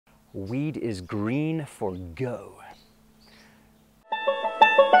Weed is green for go.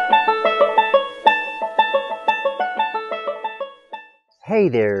 Hey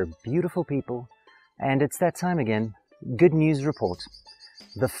there, beautiful people. And it's that time again. Good news report.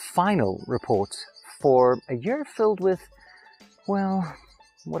 The final report for a year filled with, well,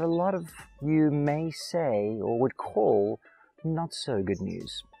 what a lot of you may say or would call not so good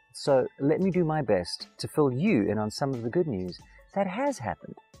news. So let me do my best to fill you in on some of the good news that has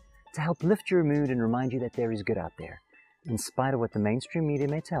happened, to help lift your mood and remind you that there is good out there, in spite of what the mainstream media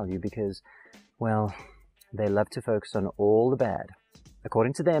may tell you, because, well, they love to focus on all the bad.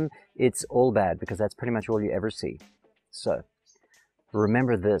 According to them, it's all bad because that's pretty much all you ever see. So,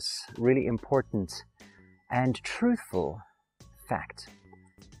 remember this really important and truthful fact.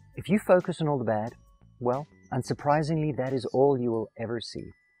 If you focus on all the bad, well, unsurprisingly, that is all you will ever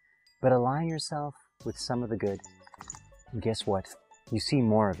see. But align yourself with some of the good, and guess what? You see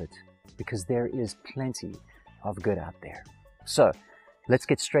more of it, because there is plenty of good out there. So, let's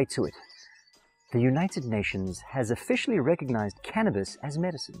get straight to it. The United Nations has officially recognized cannabis as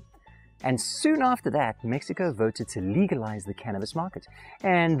medicine. And soon after that, Mexico voted to legalize the cannabis market.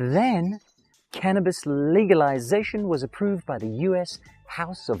 And then, cannabis legalization was approved by the US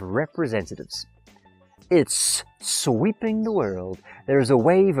House of Representatives. It's sweeping the world. There's a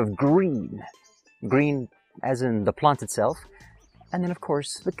wave of green. Green as in the plant itself. And then, of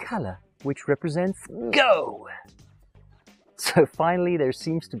course, the color, which represents go. So finally, there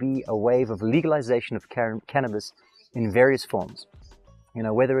seems to be a wave of legalization of cannabis in various forms. You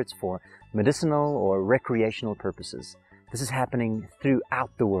know, whether it's for medicinal or recreational purposes. This is happening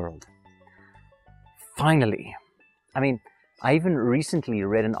throughout the world. Finally. I mean, I even recently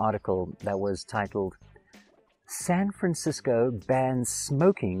read an article that was titled, San Francisco bans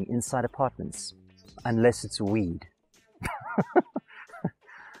smoking inside apartments unless it's weed.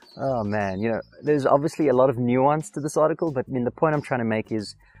 Oh man, you know, there's obviously a lot of nuance to this article, but I mean, the point I'm trying to make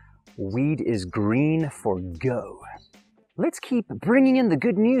is weed is green for go. Let's keep bringing in the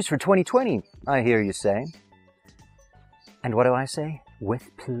good news for 2020, I hear you say. And what do I say? With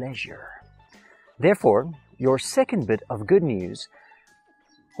pleasure. Therefore, your second bit of good news,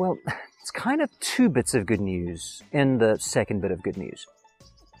 well, it's kind of two bits of good news in the second bit of good news.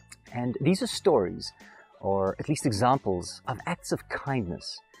 And these are stories, or at least examples, of acts of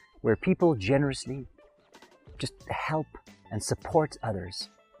kindness where people generously just help and support others.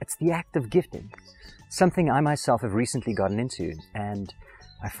 It's the act of gifting, something I myself have recently gotten into, and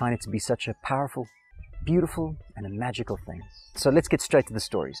I find it to be such a powerful, beautiful, and a magical thing. So let's get straight to the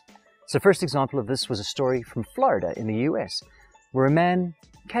stories. So first example of this was a story from Florida in the US, where a man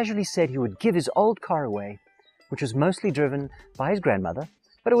casually said he would give his old car away, which was mostly driven by his grandmother,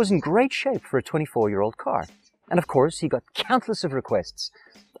 but it was in great shape for a 24-year-old car. And of course, he got countless of requests,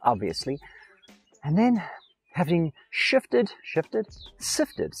 obviously. And then, having sifted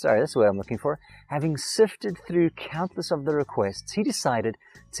through countless of the requests, he decided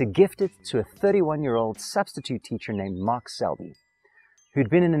to gift it to a 31-year-old substitute teacher named Mark Selby, who'd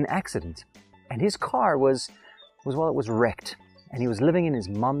been in an accident. And his car was wrecked. And he was living in his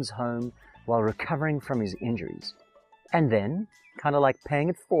mom's home while recovering from his injuries. And then, kind of like paying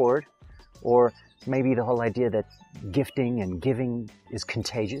it forward, or maybe the whole idea that gifting and giving is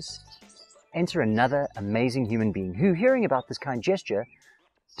contagious, enter another amazing human being who, hearing about this kind gesture,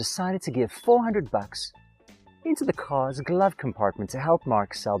 decided to give $400 into the car's glove compartment to help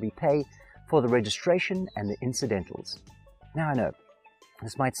Mark Selby pay for the registration and the incidentals. Now I know,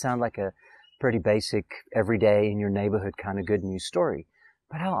 this might sound like a pretty basic, everyday, in your neighborhood kind of good news story,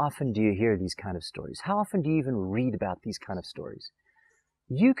 but how often do you hear these kind of stories? How often do you even read about these kind of stories?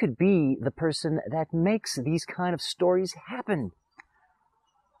 You could be the person that makes these kind of stories happen.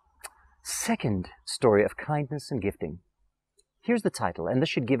 Second story of kindness and gifting. Here's the title, and this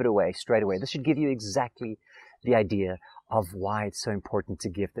should give it away straight away. This should give you exactly the idea of why it's so important to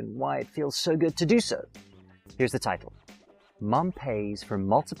gift and why it feels so good to do so. Here's the title. Mom pays for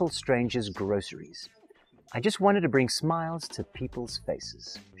multiple strangers' groceries. I just wanted to bring smiles to people's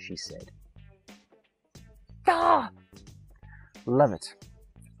faces, she said. Ah! Love it.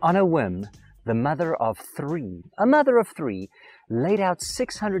 On a whim, the mother of three, laid out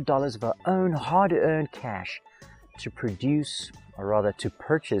 $600 of her own hard-earned cash to purchase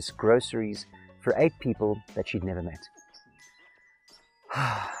groceries for 8 people that she'd never met.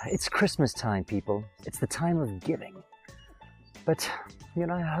 It's Christmas time, people. It's the time of giving. But, you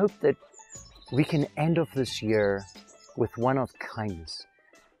know, I hope that we can end off this year with one of kindness,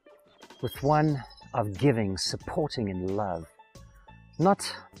 with one of giving, supporting, and love.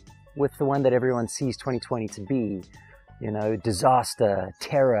 Not with the one that everyone sees 2020 to be, disaster,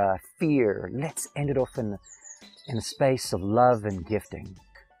 terror, fear. Let's end it off in a space of love and gifting.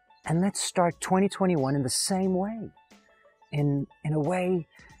 And let's start 2021 in the same way, in a way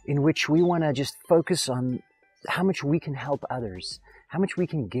in which we want to just focus on how much we can help others, how much we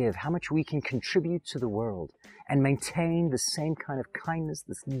can give, how much we can contribute to the world, and maintain the same kind of kindness,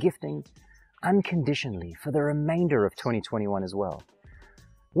 this gifting, unconditionally for the remainder of 2021 as well.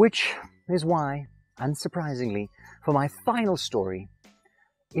 Which is why, unsurprisingly, for my final story,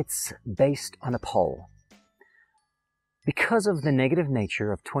 it's based on a poll. Because of the negative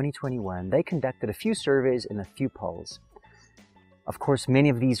nature of 2021, they conducted a few surveys and a few polls. Of course, many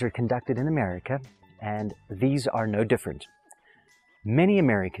of these are conducted in America, and these are no different. Many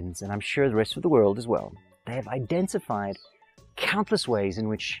Americans, and I'm sure the rest of the world as well, they have identified countless ways in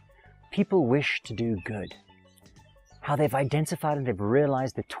which people wish to do good. How they've identified and they've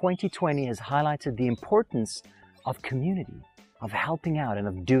realized that 2020 has highlighted the importance of community, of helping out and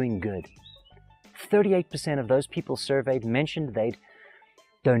of doing good. 38% of those people surveyed mentioned they'd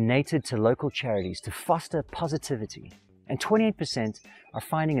donated to local charities to foster positivity, and 28% are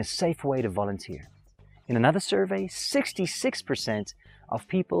finding a safe way to volunteer. In another survey, 66% of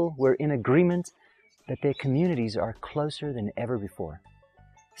people were in agreement that their communities are closer than ever before.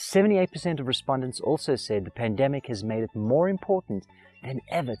 78% of respondents also said the pandemic has made it more important than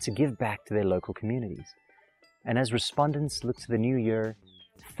ever to give back to their local communities. And as respondents look to the new year,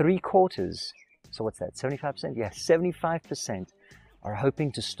 3/4, so what's that, 75%? Yeah, 75% are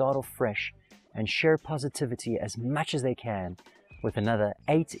hoping to start off fresh and share positivity as much as they can, with another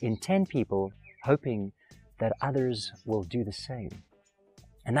 8 in 10 people hoping that others will do the same.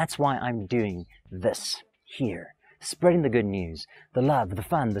 And that's why I'm doing this here, spreading the good news, the love, the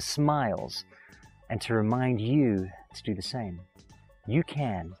fun, the smiles, and to remind you to do the same. You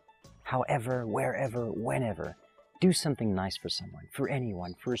can, however, wherever, whenever, do something nice for someone, for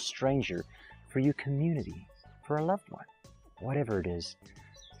anyone, for a stranger, for your community, for a loved one, whatever it is.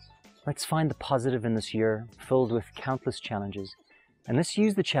 Let's find the positive in this year, filled with countless challenges, and let's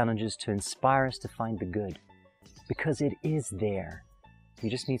use the challenges to inspire us to find the good, because it is there. You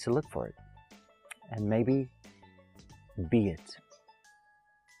just need to look for it, and maybe be it.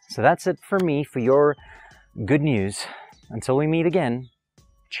 So that's it for me, for your good news. Until we meet again,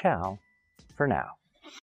 ciao for now.